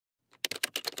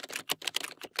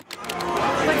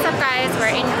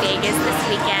we're in Vegas this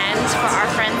weekend for our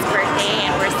friend's birthday,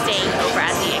 and we're staying over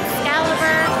at the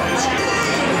Excalibur.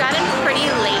 We got in pretty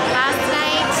late last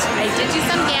night. I did do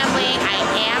some gambling. I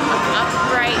am up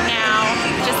right now.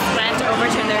 Just went over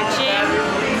to their gym,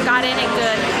 got in a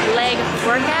good leg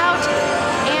workout,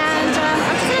 and I'm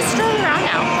just gonna stroll around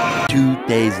now. 2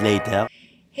 days later.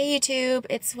 Hey YouTube,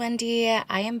 it's Wendy.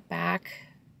 I am back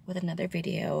with another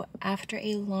video after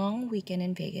a long weekend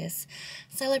in Vegas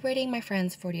celebrating my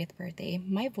friend's 40th birthday.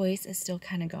 My voice is still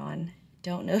kind of gone.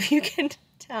 Don't know if you can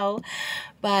tell,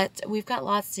 but we've got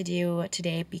lots to do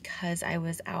today because I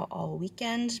was out all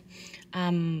weekend.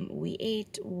 We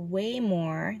ate way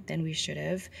more than we should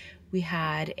have. We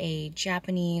had a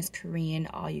Japanese, Korean,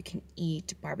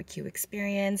 all-you-can-eat barbecue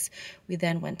experience. We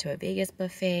then went to a Vegas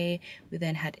buffet. We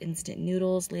then had instant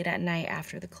noodles late at night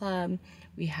after the club.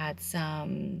 We had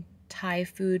some Thai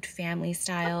food, family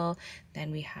style.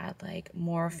 Then we had like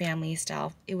more family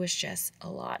style. It was just a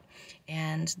lot.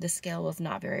 And the scale was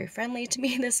not very friendly to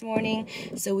me this morning.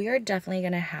 So we are definitely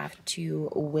gonna have to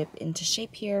whip into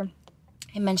shape here.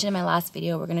 I mentioned in my last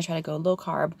video, we're gonna try to go low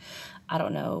carb. I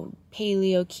don't know,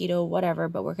 paleo, keto, whatever,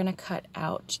 but we're gonna cut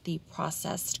out the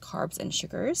processed carbs and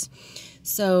sugars.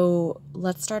 So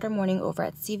let's start our morning over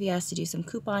at CVS to do some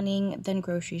couponing, then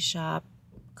grocery shop,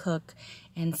 cook,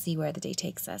 and see where the day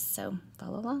takes us. So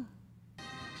follow along.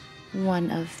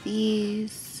 One of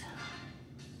these,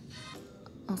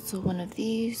 also one of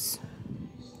these.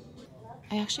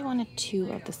 I actually wanted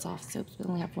 2 of the soft soaps, but I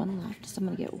only have 1 left, so I'm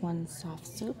gonna get 1 soft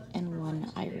soap and 1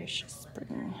 Irish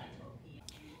Spring.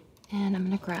 And I'm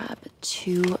gonna grab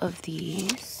 2 of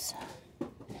these.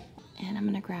 And I'm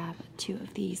gonna grab 2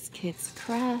 of these Kids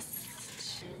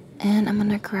Crest. And I'm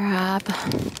gonna grab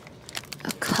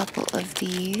a couple of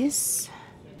these.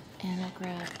 And I'll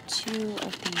grab 2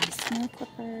 of these snow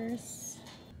clippers.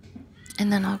 And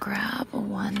then I'll grab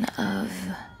 1 of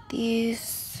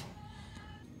these.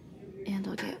 And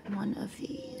I'll get 1 of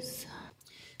these.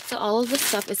 So all of the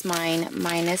stuff is mine,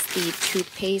 minus the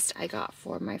toothpaste I got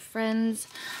for my friends.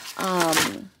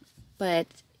 But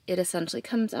it essentially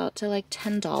comes out to like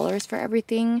 $10 for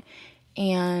everything.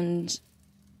 And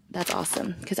that's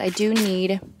awesome, because I do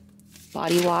need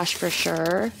body wash for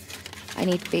sure. I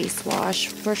need face wash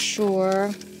for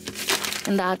sure.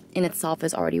 And that in itself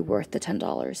is already worth the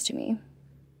 $10 to me.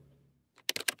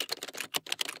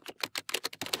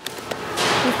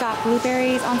 We've got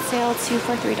blueberries on sale, 2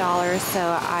 for $3,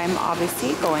 so I'm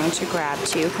obviously going to grab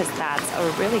 2 because that's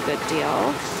a really good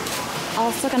deal.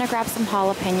 Also gonna grab some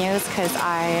jalapenos because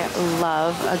I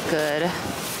love a good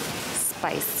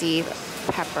spicy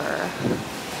pepper.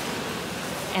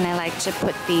 And I like to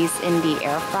put these in the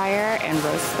air fryer and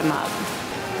roast them up.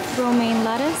 Romaine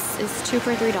lettuce is 2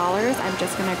 for $3. I'm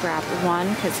just gonna grab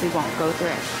 1 because we won't go through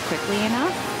it quickly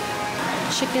enough.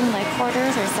 Chicken leg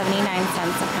quarters are 79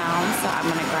 cents a pound, so I'm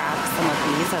gonna grab some of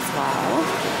these as well.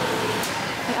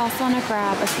 I also wanna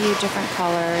grab a few different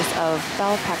colors of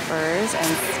bell peppers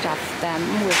and stuff them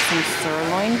with some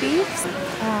sirloin beef,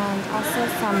 and also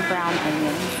some brown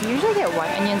onions. You usually get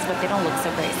white onions, but they don't look so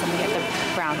great, so I'm gonna get the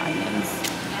brown onions.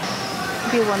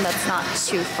 Maybe one that's not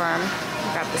too firm.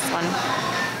 I'll grab this one.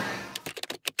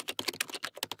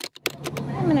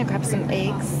 I'm gonna grab some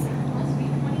eggs.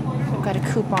 Got a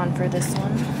coupon for this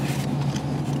one.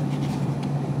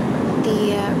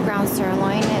 The ground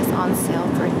sirloin is on sale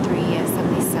for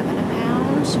 $3.77 a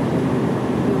pound.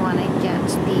 We want to get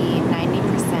the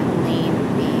 90% lean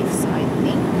beef, so I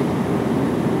think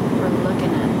we're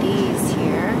looking at these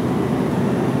here.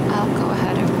 I'll go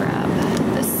ahead and grab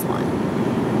this one.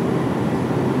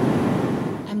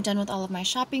 I'm done with all of my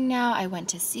shopping now. I went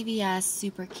to CVS,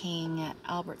 Super King,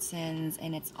 Albertsons,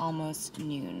 and it's almost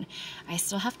noon. I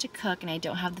still have to cook, and I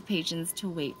don't have the patience to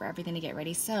wait for everything to get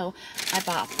ready, so I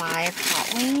bought 5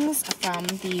 hot wings from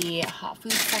the hot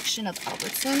food section of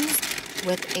Albertsons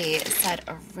with a side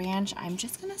of ranch. I'm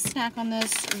just gonna snack on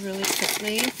this really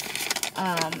quickly,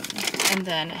 and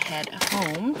then head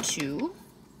home to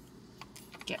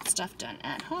get stuff done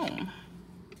at home.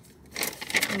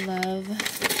 I love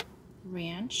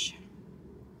ranch.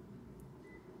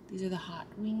 These are the hot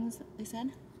wings, they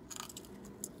said.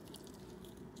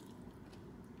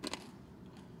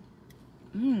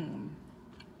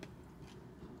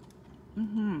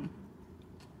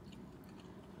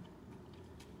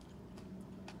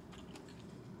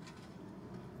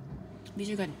 These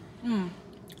are good. A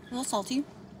little salty,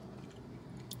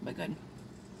 but good.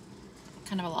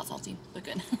 Kind of a lot salty, but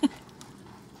good.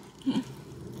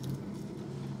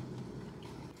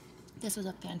 This was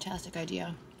a fantastic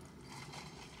idea.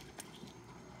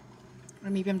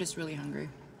 Or maybe I'm just really hungry.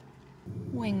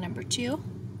 Wing number 2.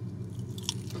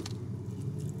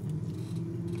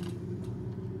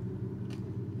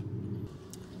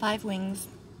 5 wings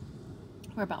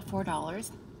were about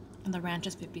 $4, and the ranch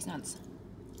is 50 cents.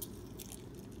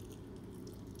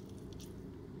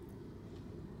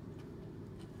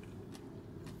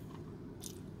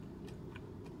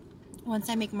 Once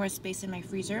I make more space in my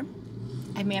freezer,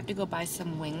 I may have to go buy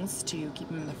some wings to keep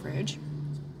them in the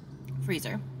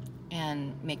freezer,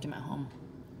 and make them at home.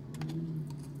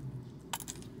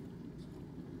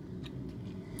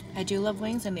 I do love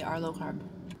wings, and they are low carb.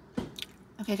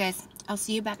 Okay guys, I'll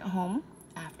see you back at home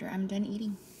after I'm done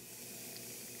eating.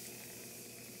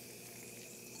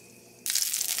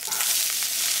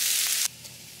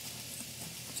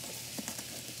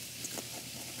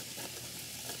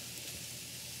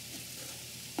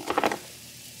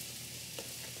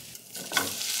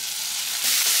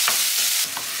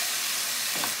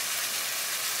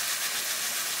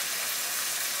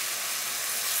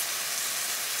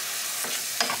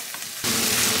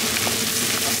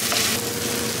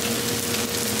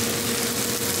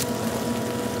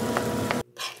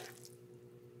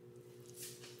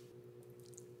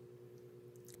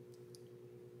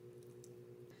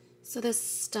 So this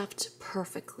stuffed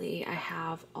perfectly. I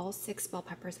have all 6 bell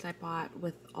peppers that I bought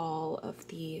with all of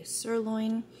the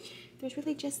sirloin. There's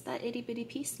really just that itty bitty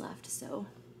piece left, so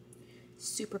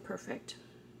super perfect.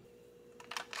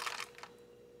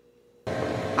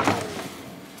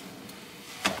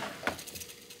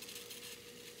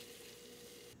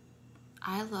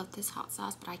 I love this hot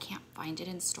sauce, but I can't find it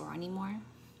in store anymore.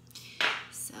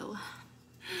 So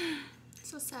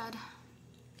sad.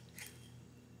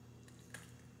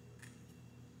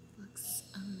 Looks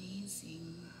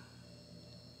amazing.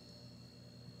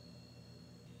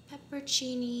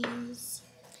 Pepperoncinis.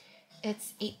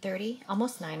 It's 8:30,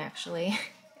 almost 9 actually,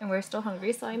 and we're still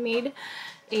hungry, so I made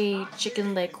a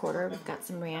chicken leg quarter. We've got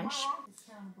some ranch.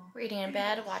 We're eating in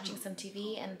bed, watching some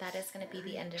TV, and that is going to be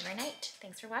the end of our night.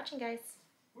 Thanks for watching, guys.